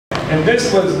And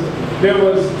there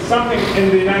was something in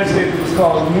the United States that was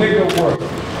called nigger work,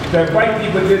 that white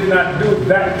people did not do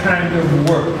that kind of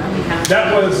work.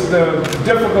 That was the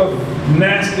difficult,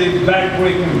 nasty,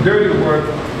 back-breaking, dirty work.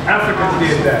 Africans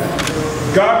did that.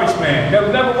 Garbage man. There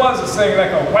never was a thing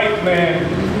like a white man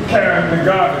carrying the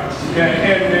garbage.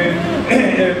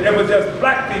 And it was just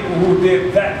black people who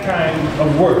did that kind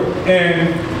of work.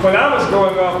 And when I was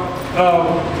growing up,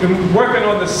 working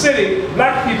on the city,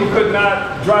 black people could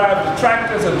not drive the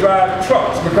tractors or drive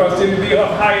trucks because they would be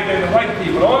up higher than the white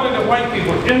people. Only the white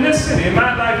people in this city, in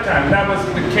my lifetime, that was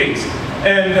the case.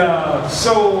 And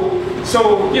so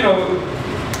you know,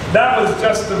 that was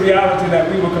just the reality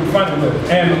that we were confronted with.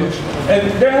 And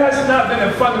there has not been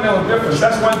a fundamental difference.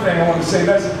 That's one thing I want to say.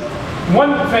 That's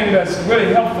one thing that's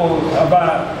really helpful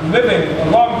about living a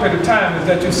long period of time is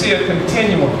that you see a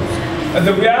continuum.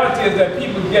 The reality is that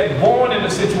people get born in a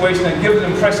situation that gives the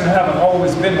impression it haven't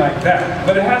always been like that.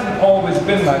 But it hasn't always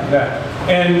been like that.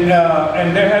 And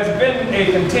there has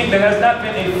not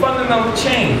been a fundamental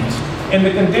change in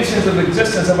the conditions of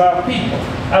existence of our people.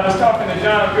 I was talking to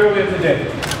John earlier today.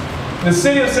 The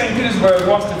city of St. Petersburg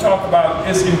wants to talk about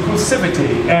its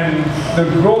inclusivity and the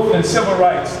growth in civil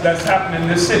rights that's happening in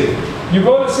this city. You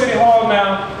go to City Hall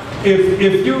now, if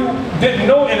you didn't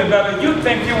know any better, you'd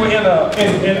think you were in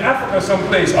Africa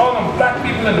someplace. All them black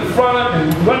people in the front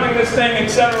and running this thing,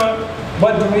 etc.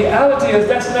 But the reality is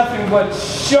that's nothing but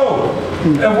show.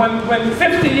 And when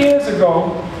 50 years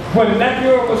ago, when that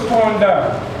mural was torn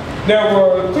down, there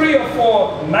were 3 or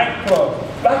 4 nightclubs.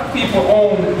 Black people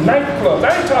own nightclubs.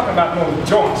 I ain't talking about no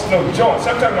joints. I'm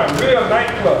talking about real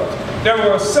nightclubs. There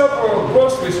were several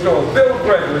grocery stores, Bill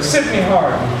Gregory, Sidney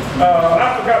Hart.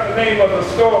 I forgot the name of the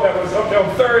store that was up there on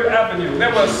 3rd Avenue.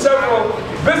 There were several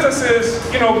businesses,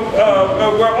 you know,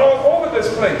 were all over this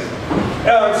place.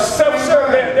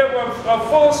 There were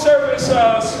full-service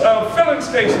filling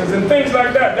stations and things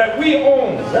like that we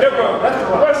owned. There were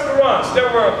restaurants.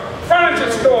 There were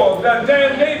furniture stores that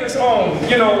Dan Davis owned,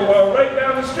 you know, right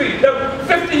down the street.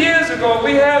 50 years ago,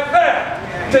 we had that.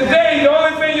 Today, the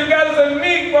only thing you got is a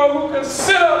Negro who can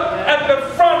sit up at the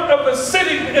front of the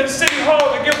city in City Hall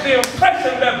to give the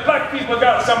impression that black people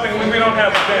got something when we don't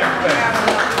have a damn thing.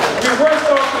 We're worse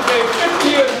off today,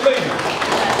 50 years later.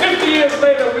 50 years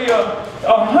later, we are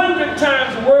 100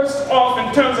 times worse off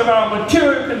in terms of our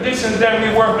material conditions than we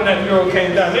were when that mural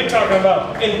came down. They're talking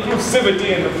about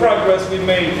inclusivity and the progress we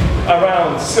made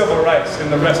around civil rights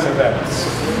and the rest of that.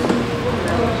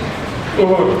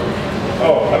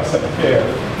 Oh, I'm sorry, yeah.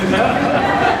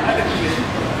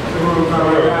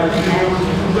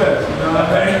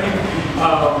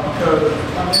 Because,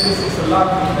 I mean, it's a lot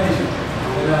of information.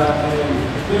 And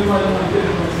if anybody want to get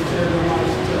it,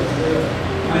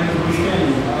 my name is Bruce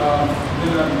Kenyon.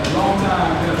 Been a long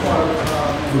time, been a part of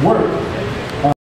the work.